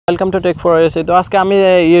Welcome to টেক4 আওc। তো আজকে আমি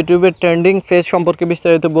ইউটিউবের ট্রেন্ডিং পেজ সম্পর্কে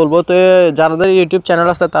বিস্তারিত বলবো। তো যাদের ইউটিউব চ্যানেল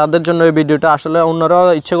আছে তাদের জন্য এই ভিডিওটা আসলে অন্যরাও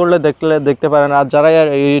ইচ্ছে করলে দেখতে পারেন, আর যারা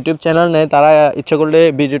ইউটিউব চ্যানেল নেই তারা ইচ্ছে করলে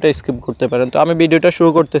ভিডিওটা স্কিপ করতে পারেন। তো আমি ভিডিওটা শুরু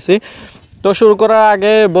করতেছি। তো শুরু করার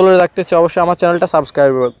আগে বলে রাখতেছি অবশ্যই আমার চ্যানেলটা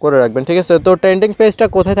সাবস্ক্রাইব করে রাখবেন, ঠিক আছে। তো ট্রেন্ডিং পেজটা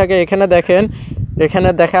কোথায় থাকে এখানে দেখেন, এখানে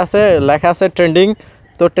লেখা আছে ট্রেন্ডিং।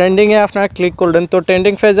 তো ট্রেন্ডিংয়ে আপনারা ক্লিক করলেন। তো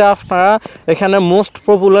ট্রেন্ডিং পেজে আপনারা এখানে মোস্ট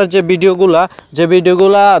পপুলার যে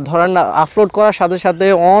ভিডিওগুলা ধরেন আপলোড করার সাথে সাথে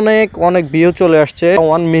অনেক ভিউ চলে আসছে,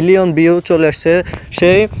 1 মিলিয়ন ভিউ চলে আসছে।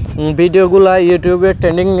 সেই ভিডিওগুলা ইউটিউবের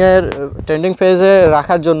ট্রেন্ডিং পেজে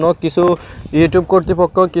রাখার জন্য কিছু ইউটিউব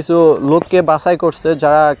কর্তৃপক্ষ কিছু লোককে বাছাই করছে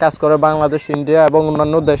যারা কাজ করে বাংলাদেশ, ইন্ডিয়া এবং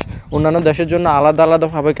অন্যান্য দেশের জন্য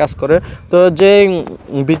আলাদাভাবে কাজ করে। তো যে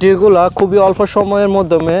ভিডিওগুলো খুবই অল্প সময়ের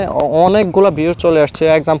মাধ্যমে অনেকগুলো ভিউ চলে আসছে।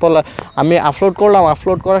 এক্সাম্পল আমি আপলোড করলাম,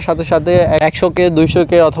 আপলোড করার সাথে সাথে 100K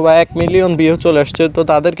 200K অথবা 1 মিলিয়ন ভিউ চলে আসছে। তো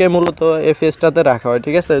তাদেরকে মূলত এই পেজটাতে রাখা হয়,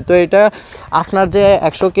 ঠিক আছে। তো এটা আপনার যে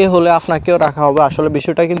 100K হলে আপনাকেও রাখা হবে, আসলে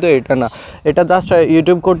বিষয়টা কিন্তু এটা না। এটা জাস্ট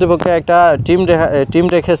ইউটিউব কর্তৃপক্ষ একটা টিম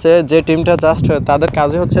রেখেছে, যে টিমটা জাস্ট তাদের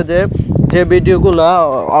কাজে হচ্ছে যে ভিডিওগুলো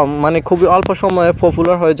মানে খুবই অল্প সময়ে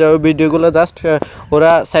পপুলার হয়ে যাবে ভিডিওগুলো জাস্ট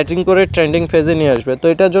ওরা সেটিং করে ট্রেন্ডিং পেজে নিয়ে আসবে। তো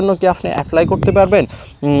এটার জন্য কি আপনি অ্যাপ্লাই করতে পারবেন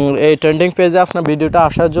এই ট্রেন্ডিং পেজে আপনার ভিডিওটা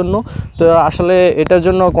আসার জন্য? তো আসলে এটার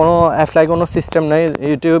জন্য কোনো সিস্টেম নেই।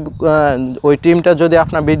 ইউটিউব ওই টিমটা যদি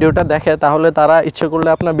আপনার ভিডিওটা দেখে তাহলে তারা ইচ্ছে করলে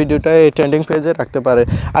আপনার ভিডিওটা এই ট্রেন্ডিং পেজে রাখতে পারে।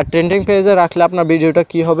 আর ট্রেন্ডিং পেজে রাখলে আপনার ভিডিওটা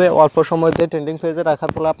কি হবে, অল্প সময়তে ট্রেন্ডিং পেজে রাখার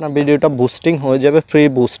ফলে আপনার ভিডিওটা বুস্টিং হয়ে যাবে, ফ্রি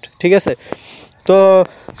বুস্ট, ঠিক আছে। তো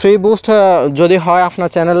ফ্রি বুস্ট যদি হয় আপনার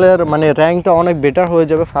চ্যানেলের মানে র্যাঙ্কটা অনেক বেটার হয়ে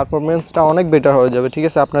যাবে, পারফরমেন্সটা অনেক বেটার হয়ে যাবে, ঠিক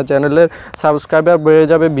আছে। আপনার চ্যানেলের সাবস্ক্রাইবার বেড়ে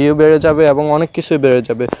যাবে, ভিউ বেড়ে যাবে এবং অনেক কিছুই বেড়ে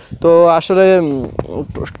যাবে। তো আসলে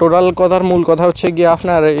মূল কথা হচ্ছে গিয়ে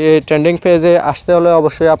আপনার এই ট্রেন্ডিং পেজে আসতে হলে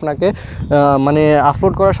অবশ্যই আপনাকে মানে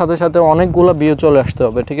আপলোড করার সাথে সাথে অনেকগুলো ভিউ চলে আসতে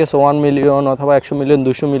হবে, ঠিক আছে। 1 মিলিয়ন অথবা 100 মিলিয়ন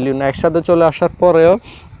 200 মিলিয়ন একসাথে চলে আসার পরেও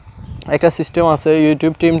একটা সিস্টেম আছে,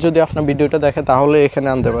 ইউটিউব টিম যদি আপনার ভিডিওটা দেখে তাহলে এখানে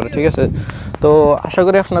আনতে পারে, ঠিক আছে। তো আশা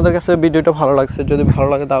করি আপনাদের কাছে ভিডিওটা ভালো লাগছে। যদি ভালো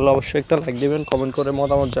লাগে তাহলে অবশ্যই একটা লাইক দিবেন, কমেন্ট করে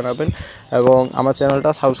মতামত জানাবেন এবং আমার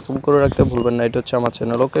চ্যানেলটা সাবস্ক্রাইব করে রাখতে ভুলবেন না। এটা হচ্ছে আমার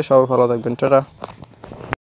চ্যানেল। ওকে, সবাই ভালো থাকবেন, টাটা।